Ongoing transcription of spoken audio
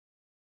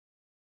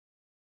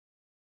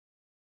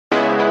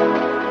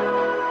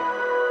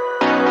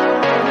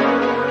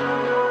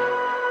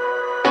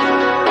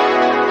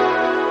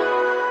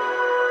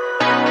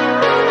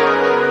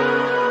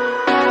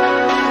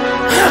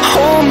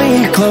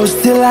close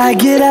till I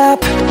get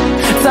up.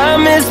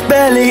 Time is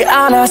barely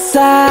on our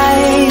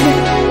side.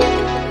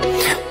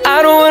 I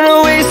don't wanna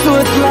waste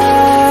what's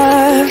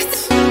left.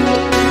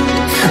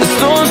 The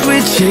storms we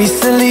chase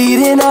are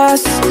leading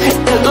us,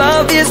 and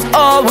love is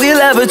all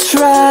we'll ever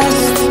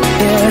trust.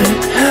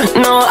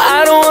 Yeah. No, I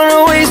don't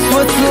wanna waste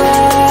what's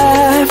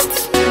left.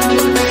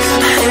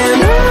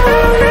 And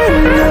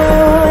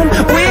on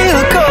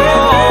we'll go,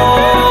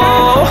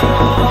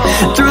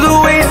 through the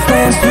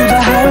wastelands, through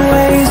the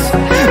highways,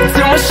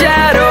 till my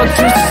shadow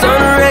turns to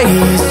sun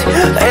rays.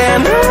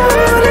 And on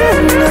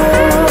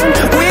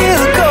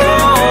we'll go,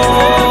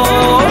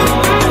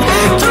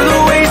 through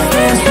the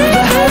wastelands, through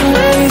the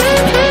highways,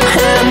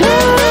 and on.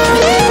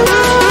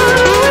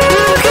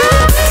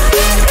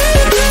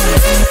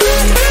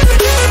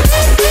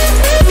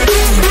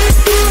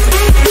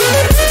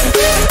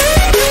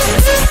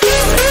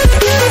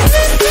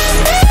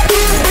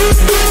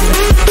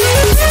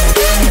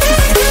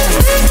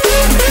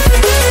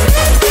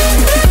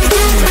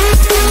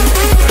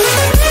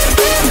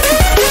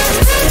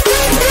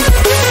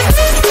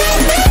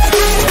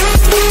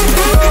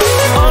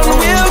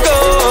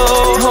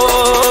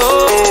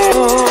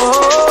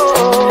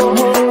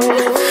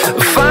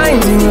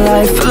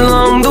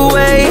 Along the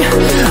way,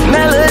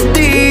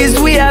 melodies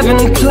we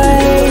haven't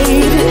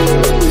played.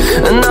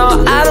 No,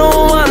 I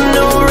don't want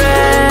no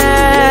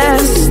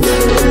rest.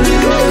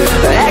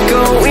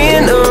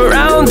 Echoing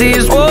around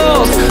these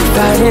walls,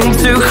 fighting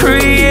to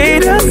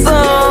create a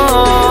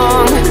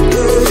song.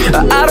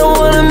 I don't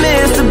wanna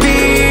miss a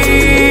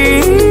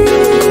beat.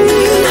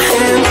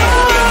 And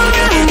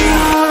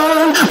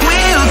on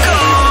we'll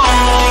go,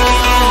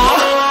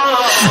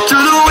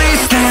 through the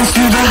wastelands,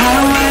 through the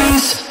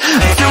highways,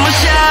 till my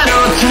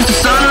shadow turns to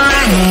sun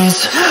rays.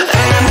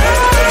 And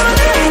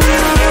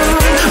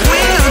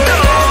we'll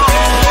go,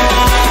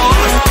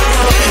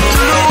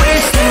 through the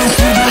wastelands,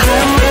 through the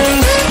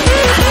highways,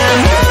 and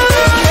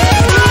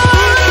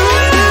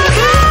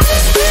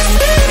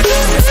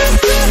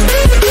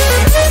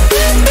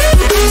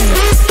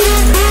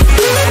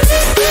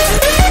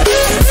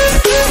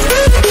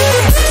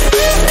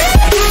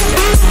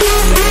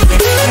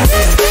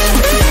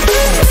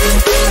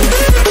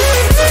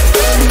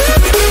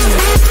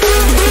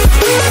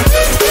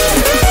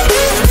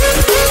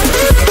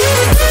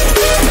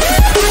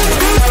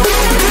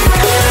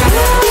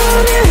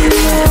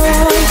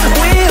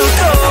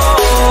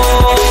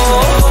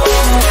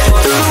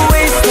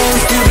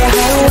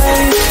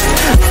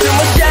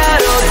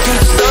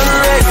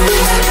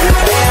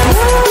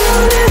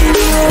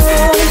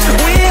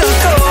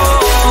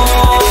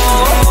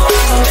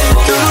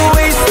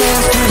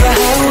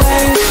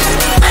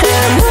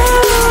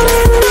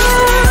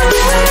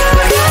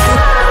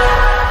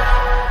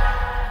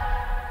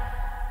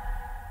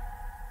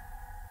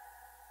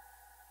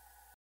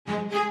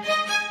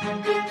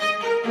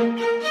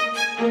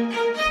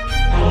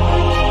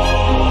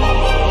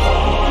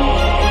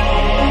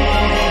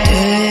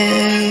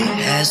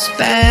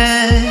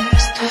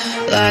passed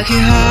like a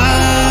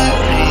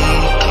hurricane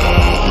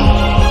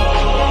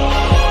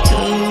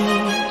to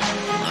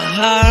my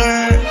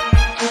heart,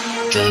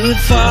 drove it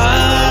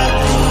far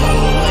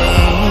away.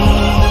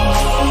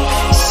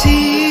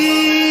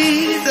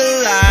 See the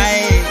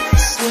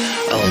lights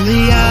on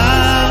the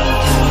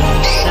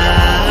other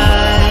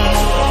side.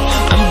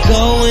 I'm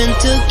going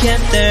to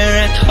get there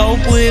and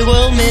hope we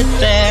will meet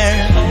there.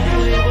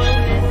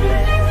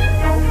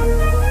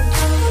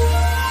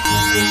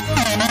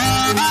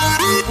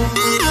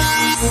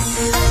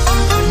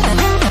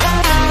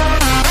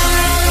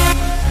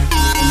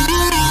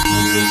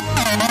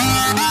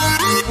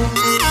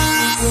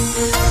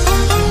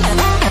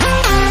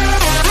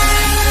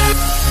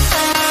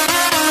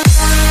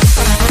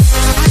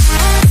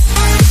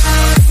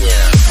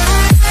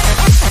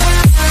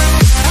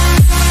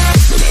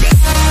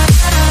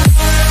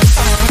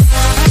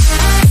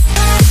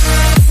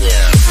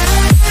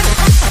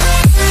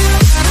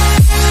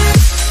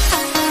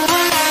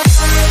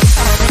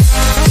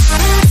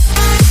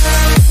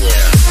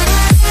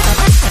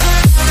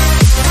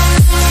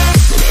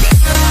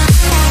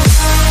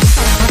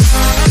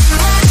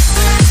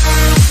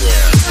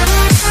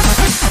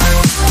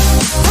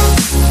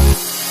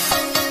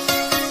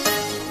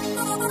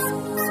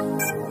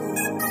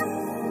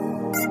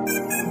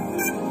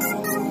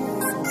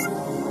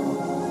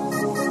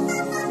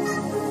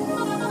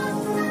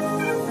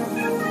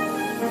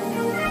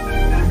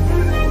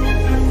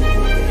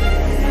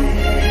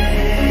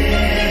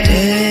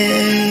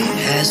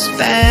 Passed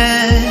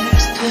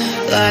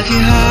like a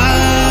hurricane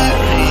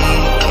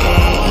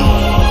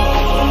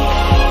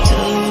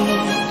to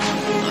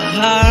my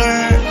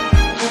heart,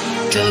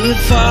 drove it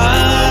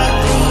far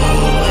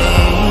away.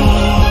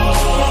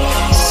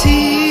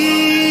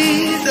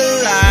 See the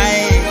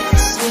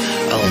lights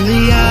on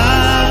the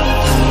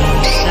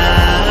other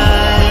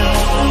side.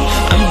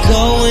 I'm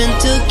going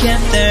to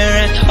get there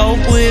and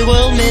hope we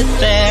will meet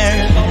there.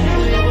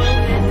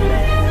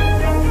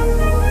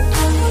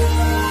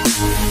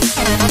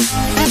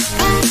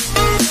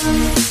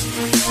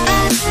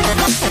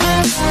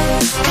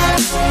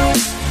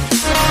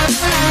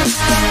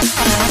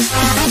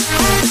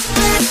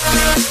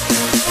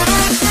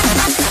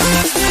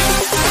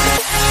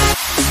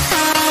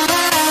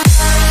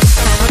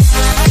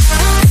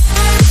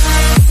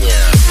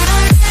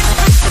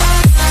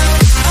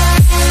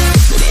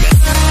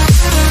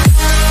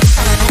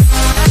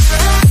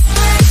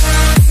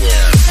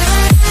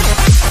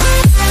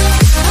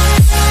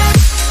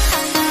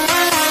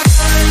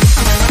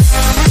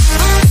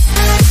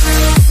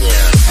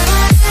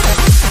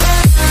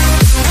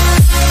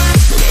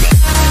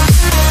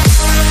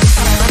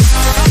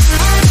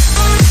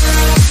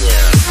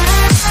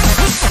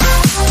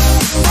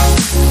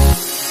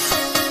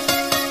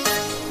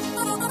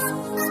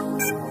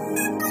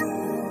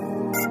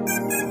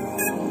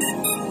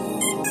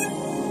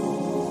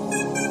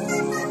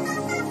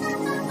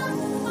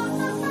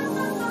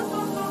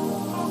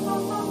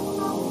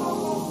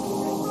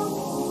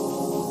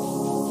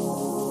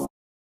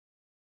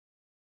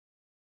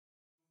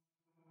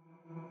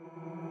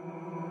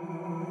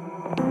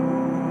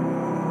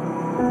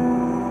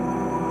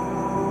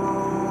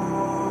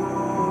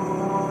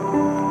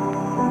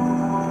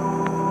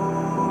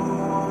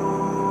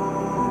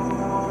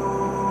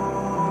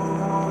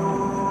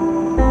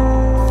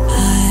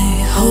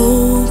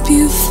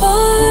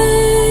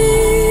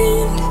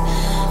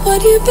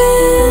 What you've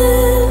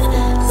been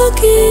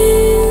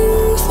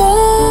looking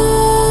for.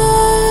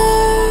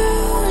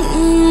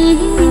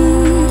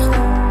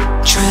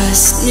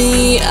 Trust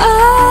me, I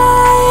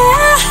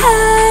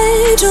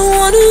don't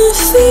wanna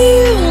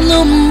feel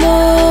no more.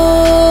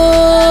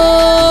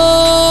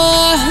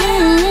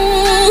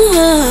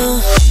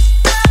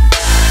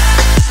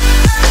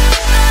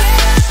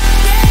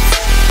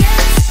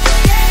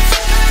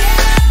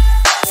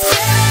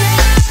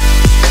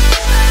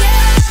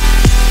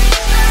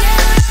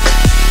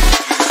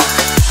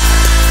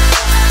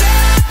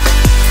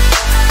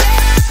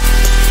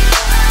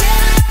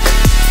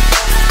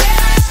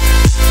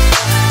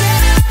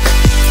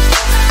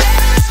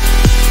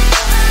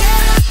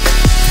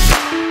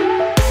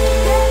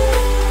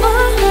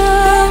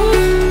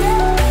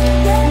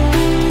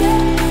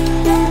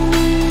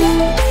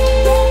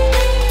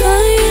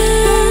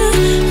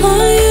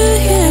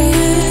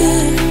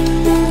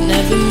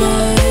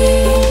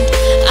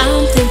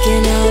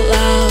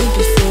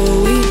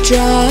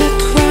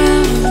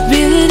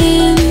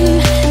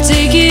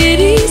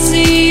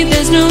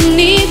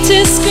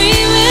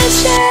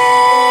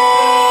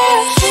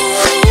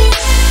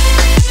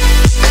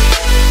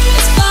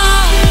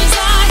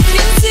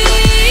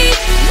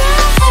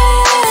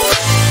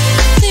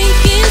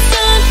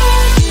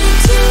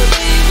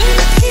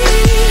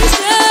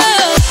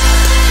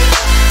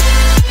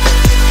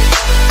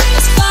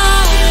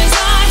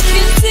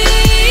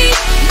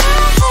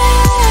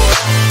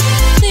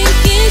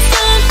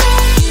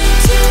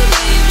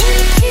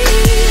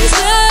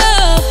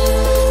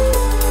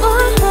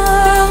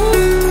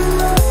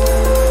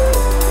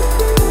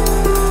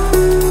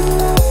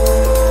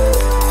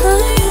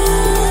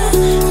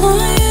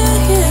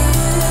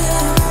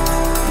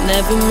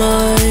 Never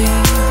mind,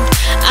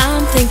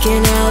 I'm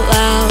thinking out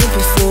loud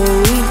before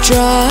we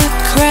draw a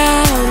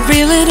crowd.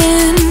 Reel it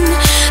in,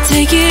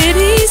 take it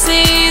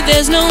easy,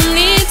 there's no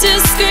need to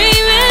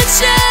scream and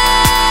shout.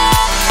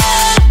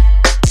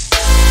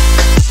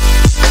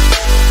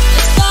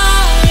 As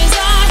far as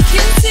I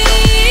can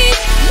see,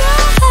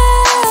 now I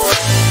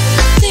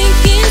think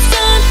it's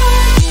time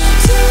for you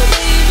to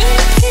leave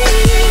in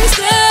peace.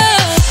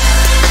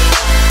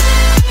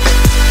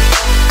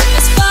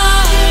 As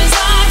far as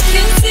I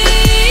can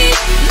see,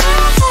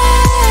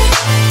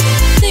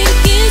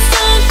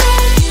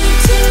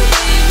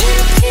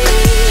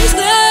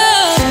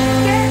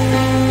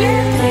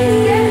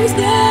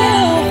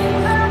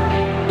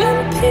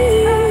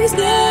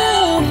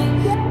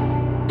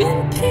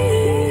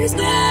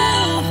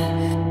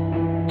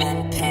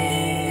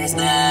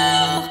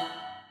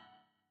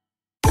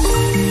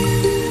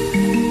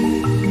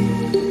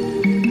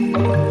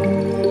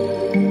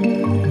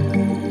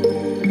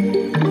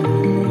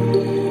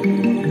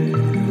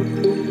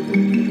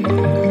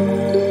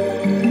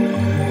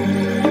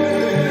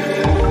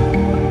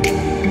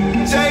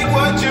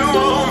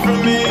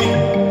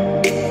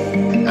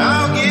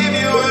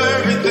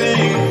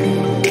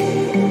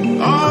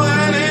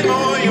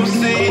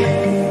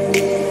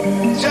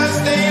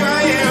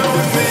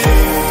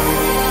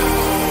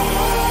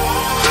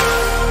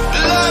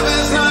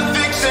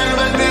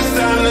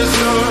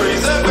 story.